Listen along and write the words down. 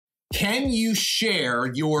Can you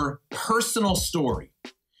share your personal story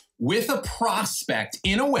with a prospect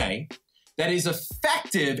in a way that is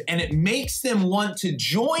effective and it makes them want to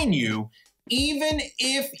join you even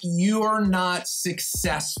if you're not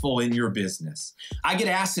successful in your business? I get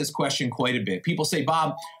asked this question quite a bit. People say,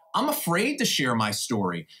 Bob, I'm afraid to share my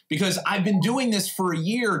story because I've been doing this for a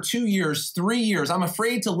year, 2 years, 3 years. I'm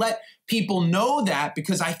afraid to let people know that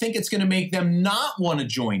because I think it's going to make them not want to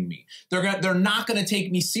join me. They're not going to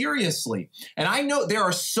take me seriously. And I know there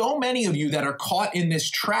are so many of you that are caught in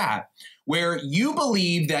this trap where you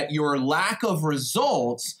believe that your lack of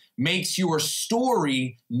results makes your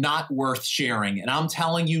story not worth sharing. And I'm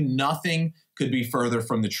telling you, nothing could be further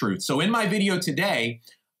from the truth. So in my video today,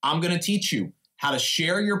 I'm going to teach you how to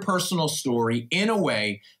share your personal story in a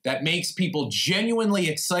way that makes people genuinely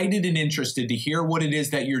excited and interested to hear what it is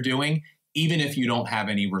that you're doing, even if you don't have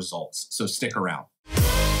any results. So stick around.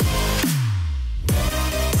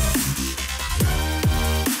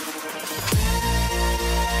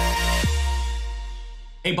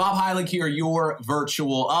 Hey, Bob Heilig here, your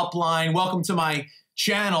virtual upline. Welcome to my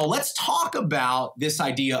channel. Let's talk about this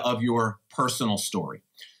idea of your personal story.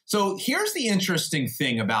 So here's the interesting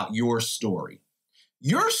thing about your story.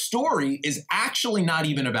 Your story is actually not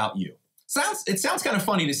even about you. It sounds kind of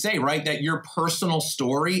funny to say, right? That your personal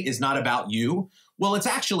story is not about you. Well, it's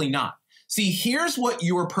actually not. See, here's what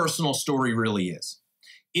your personal story really is.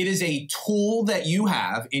 It is a tool that you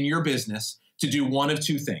have in your business to do one of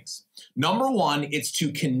two things. Number one, it's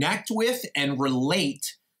to connect with and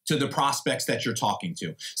relate to the prospects that you're talking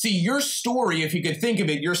to. See, your story, if you could think of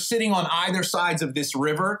it, you're sitting on either sides of this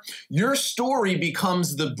river. Your story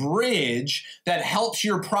becomes the bridge that helps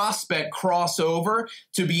your prospect cross over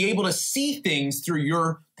to be able to see things through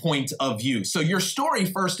your point of view. So your story,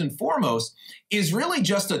 first and foremost, is really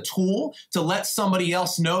just a tool to let somebody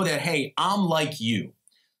else know that, hey, I'm like you.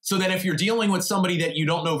 So that if you're dealing with somebody that you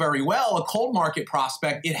don't know very well, a cold market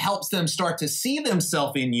prospect, it helps them start to see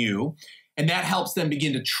themselves in you. And that helps them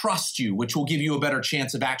begin to trust you, which will give you a better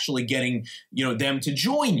chance of actually getting, them to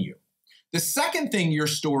join you. The second thing your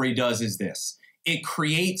story does is this. It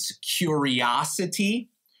creates curiosity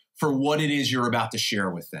for what it is you're about to share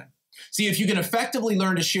with them. See, if you can effectively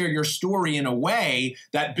learn to share your story in a way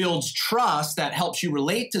that builds trust, that helps you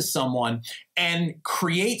relate to someone and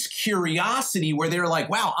creates curiosity where they're like,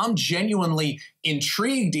 wow, I'm genuinely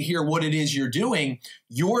intrigued to hear what it is you're doing,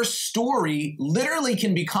 your story literally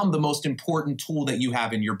can become the most important tool that you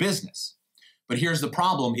have in your business. But here's the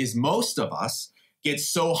problem is most of us get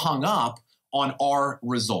so hung up on our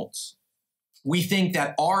results. We think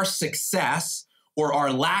that our success or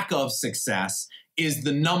our lack of success is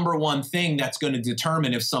the number one thing that's going to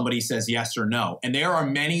determine if somebody says yes or no. And there are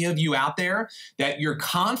many of you out there that your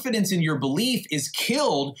confidence in your belief is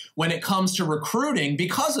killed when it comes to recruiting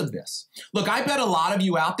because of this. Look, I bet a lot of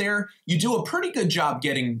you out there, you do a pretty good job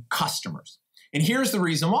getting customers. And here's the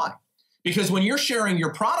reason why. Because when you're sharing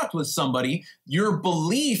your product with somebody, your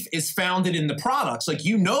belief is founded in the products. Like,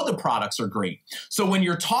 the products are great. So when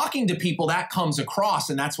you're talking to people, that comes across,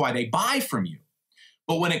 and that's why they buy from you.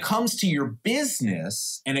 But when it comes to your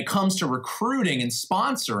business and it comes to recruiting and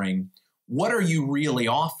sponsoring, what are you really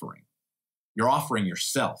offering? You're offering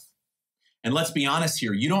yourself. And let's be honest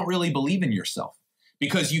here, you don't really believe in yourself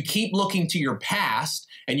because you keep looking to your past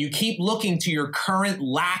and you keep looking to your current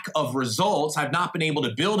lack of results. I've not been able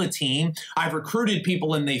to build a team. I've recruited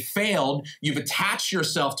people and they failed. You've attached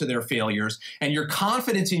yourself to their failures and your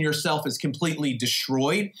confidence in yourself is completely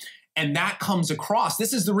destroyed. And that comes across.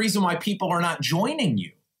 This is the reason why people are not joining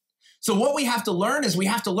you. So what we have to learn is we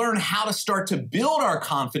have to learn how to start to build our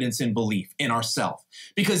confidence and belief in ourselves,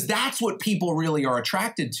 because that's what people really are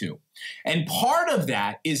attracted to. And part of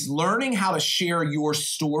that is learning how to share your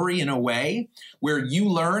story in a way where you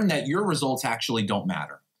learn that your results actually don't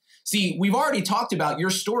matter. See, we've already talked about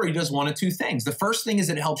your story does one of two things. The first thing is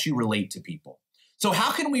it helps you relate to people. So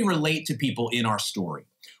how can we relate to people in our story?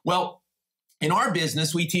 Well, in our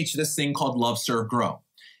business, we teach this thing called Love, Serve, Grow.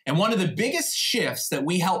 And one of the biggest shifts that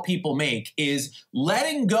we help people make is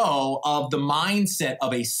letting go of the mindset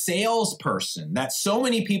of a salesperson that so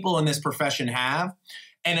many people in this profession have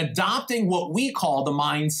and adopting what we call the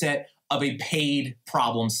mindset of a paid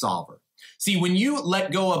problem solver. See, when you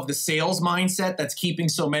let go of the sales mindset that's keeping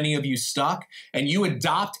so many of you stuck and you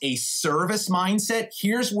adopt a service mindset,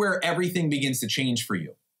 here's where everything begins to change for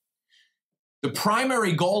you. The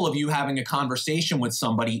primary goal of you having a conversation with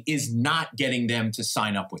somebody is not getting them to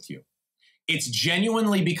sign up with you. It's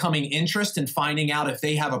genuinely becoming interest and finding out if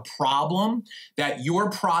they have a problem that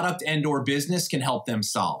your product and or business can help them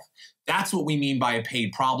solve. That's what we mean by a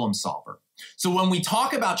paid problem solver. So when we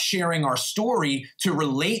talk about sharing our story to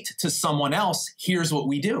relate to someone else, here's what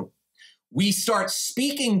we do. We start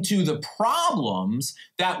speaking to the problems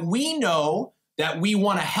that we know that we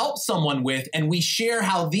want to help someone with, and we share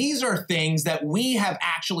how these are things that we have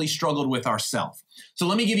actually struggled with ourselves. So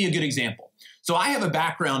let me give you a good example. So I have a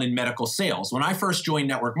background in medical sales. When I first joined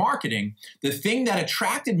network marketing, the thing that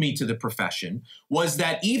attracted me to the profession was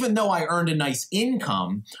that even though I earned a nice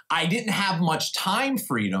income, I didn't have much time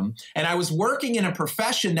freedom, and I was working in a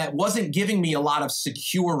profession that wasn't giving me a lot of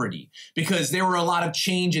security because there were a lot of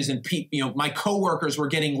changes and my coworkers were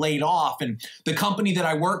getting laid off, and the company that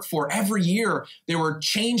I worked for, every year they were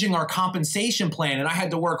changing our compensation plan, and I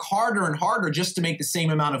had to work harder and harder just to make the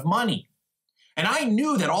same amount of money. And I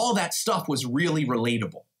knew that all that stuff was really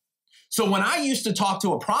relatable. So when I used to talk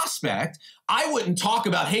to a prospect, I wouldn't talk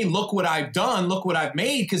about, hey, look what I've done, look what I've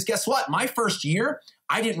made, because guess what? My first year,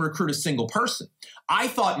 I didn't recruit a single person. I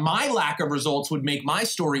thought my lack of results would make my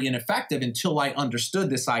story ineffective until I understood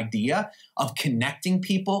this idea of connecting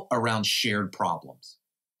people around shared problems.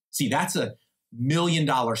 See, that's $1 million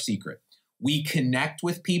secret. We connect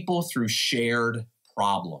with people through shared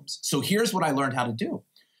problems. So here's what I learned how to do.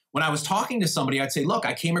 When I was talking to somebody, I'd say, look,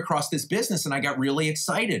 I came across this business and I got really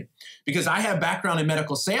excited because I have background in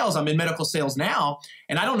medical sales. I'm in medical sales now.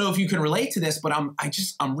 And I don't know if you can relate to this, but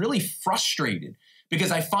I'm really frustrated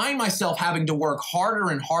because I find myself having to work harder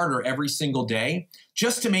and harder every single day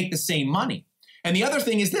just to make the same money. And the other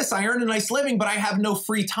thing is this, I earn a nice living, but I have no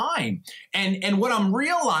free time. And what I'm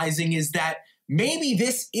realizing is that maybe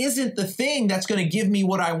this isn't the thing that's going to give me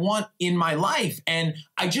what I want in my life. And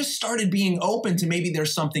I just started being open to maybe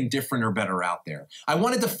there's something different or better out there. I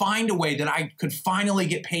wanted to find a way that I could finally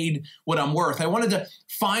get paid what I'm worth. I wanted to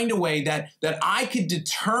find a way that I could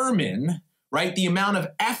determine, right, the amount of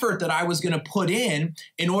effort that I was going to put in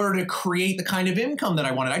order to create the kind of income that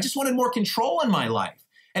I wanted. I just wanted more control in my life.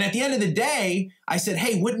 And at the end of the day, I said,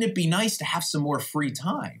 hey, wouldn't it be nice to have some more free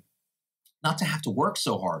time? Not to have to work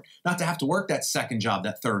so hard, not to have to work that second job,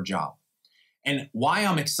 that third job. And why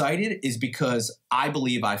I'm excited is because I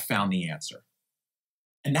believe I found the answer.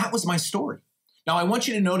 And that was my story. Now, I want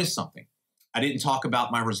you to notice something. I didn't talk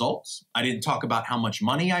about my results. I didn't talk about how much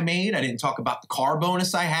money I made. I didn't talk about the car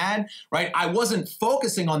bonus I had, right? I wasn't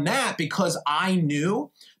focusing on that because I knew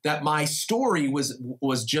that my story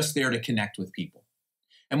was just there to connect with people.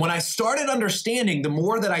 And when I started understanding, the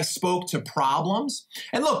more that I spoke to problems,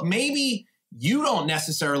 and look, maybe you don't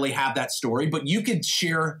necessarily have that story, but you could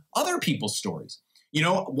share other people's stories. You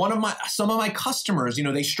know, some of my customers,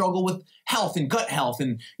 they struggle with health and gut health,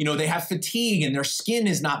 and, they have fatigue and their skin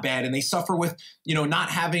is not bad, and they suffer with, not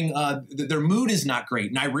having, their mood is not great.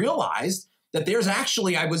 And I realized that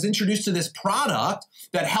I was introduced to this product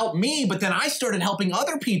that helped me, but then I started helping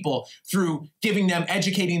other people through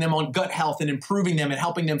educating them on gut health and improving them and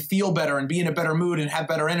helping them feel better and be in a better mood and have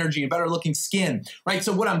better energy and better looking skin, right?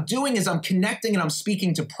 So what I'm doing is I'm connecting and I'm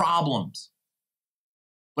speaking to problems.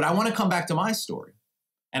 But I want to come back to my story,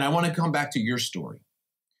 and I want to come back to your story.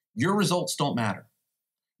 Your results don't matter.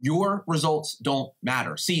 Your results don't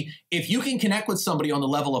matter. See, if you can connect with somebody on the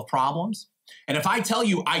level of problems, and if I tell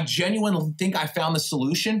you I genuinely think I found the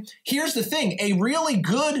solution, here's the thing. A really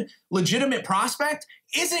good, legitimate prospect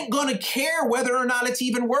isn't going to care whether or not it's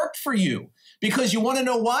even worked for you. Because you want to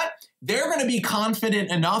know what? They're going to be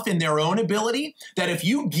confident enough in their own ability that if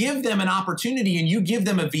you give them an opportunity and you give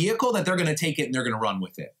them a vehicle, that they're going to take it and they're going to run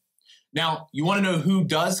with it. Now, you want to know who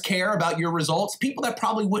does care about your results? People that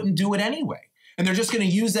probably wouldn't do it anyway. And they're just going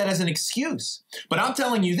to use that as an excuse. But I'm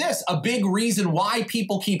telling you this, a big reason why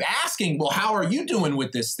people keep asking, well, how are you doing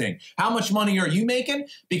with this thing? How much money are you making?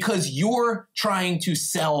 Because you're trying to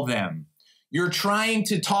sell them. You're trying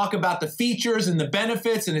to talk about the features and the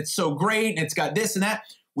benefits, and it's so great, and it's got this and that.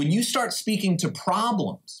 When you start speaking to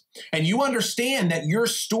problems and you understand that your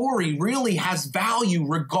story really has value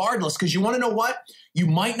regardless, because you want to know what? You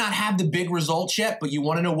might not have the big results yet, but you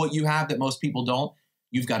want to know what you have that most people don't?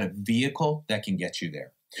 You've got a vehicle that can get you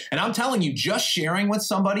there. And I'm telling you, just sharing with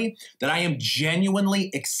somebody that I am genuinely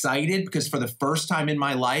excited because for the first time in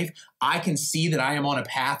my life, I can see that I am on a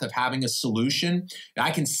path of having a solution.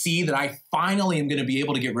 I can see that I finally am going to be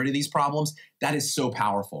able to get rid of these problems. That is so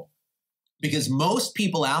powerful because most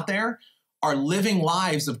people out there are living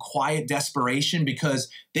lives of quiet desperation because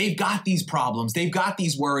they've got these problems. They've got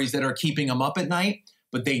these worries that are keeping them up at night,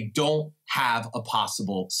 but they don't have a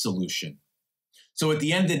possible solution. So at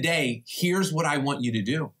the end of the day, here's what I want you to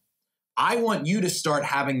do. I want you to start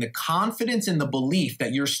having the confidence and the belief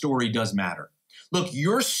that your story does matter. Look,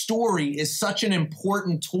 your story is such an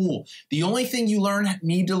important tool. The only thing you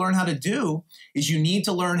need to learn how to do is you need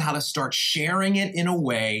to learn how to start sharing it in a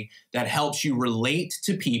way that helps you relate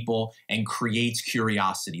to people and creates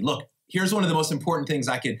curiosity. Look, here's one of the most important things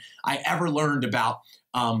I ever learned about,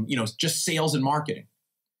 just sales and marketing.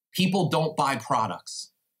 People don't buy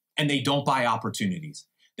products and they don't buy opportunities.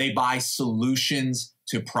 They buy solutions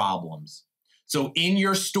to problems. So in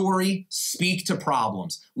your story, speak to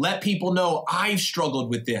problems. Let people know I've struggled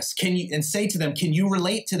with this. And say to them, can you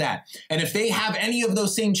relate to that? And if they have any of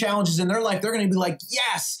those same challenges in their life, they're going to be like,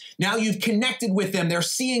 yes, now you've connected with them. They're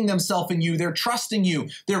seeing themselves in you. They're trusting you.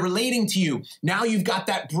 They're relating to you. Now you've got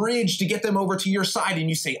that bridge to get them over to your side. And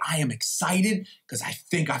you say, I am excited because I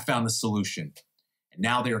think I found the solution. And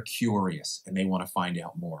now they're curious and they want to find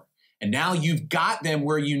out more. And now you've got them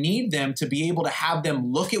where you need them to be able to have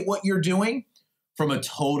them look at what you're doing from a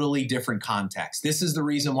totally different context. This is the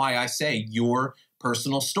reason why I say your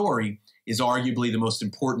personal story is arguably the most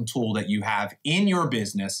important tool that you have in your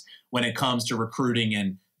business when it comes to recruiting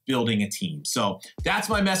and building a team. So that's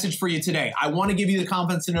my message for you today. I want to give you the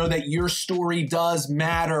confidence to know that your story does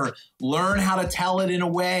matter. Learn how to tell it in a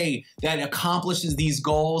way that accomplishes these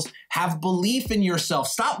goals. Have belief in yourself.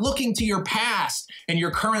 Stop looking to your past and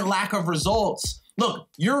your current lack of results. Look,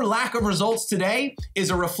 your lack of results today is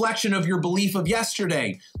a reflection of your belief of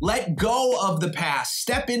yesterday. Let go of the past.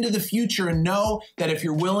 Step into the future and know that if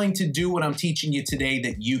you're willing to do what I'm teaching you today,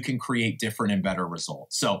 that you can create different and better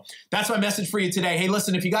results. So that's my message for you today. Hey,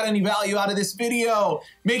 listen, if you got any value out of this video,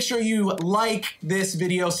 make sure you like this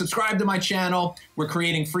video, subscribe to my channel. We're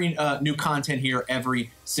creating free new content here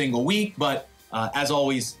every single week. But as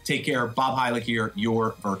always, take care. Bob Heilig here,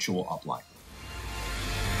 your virtual upline.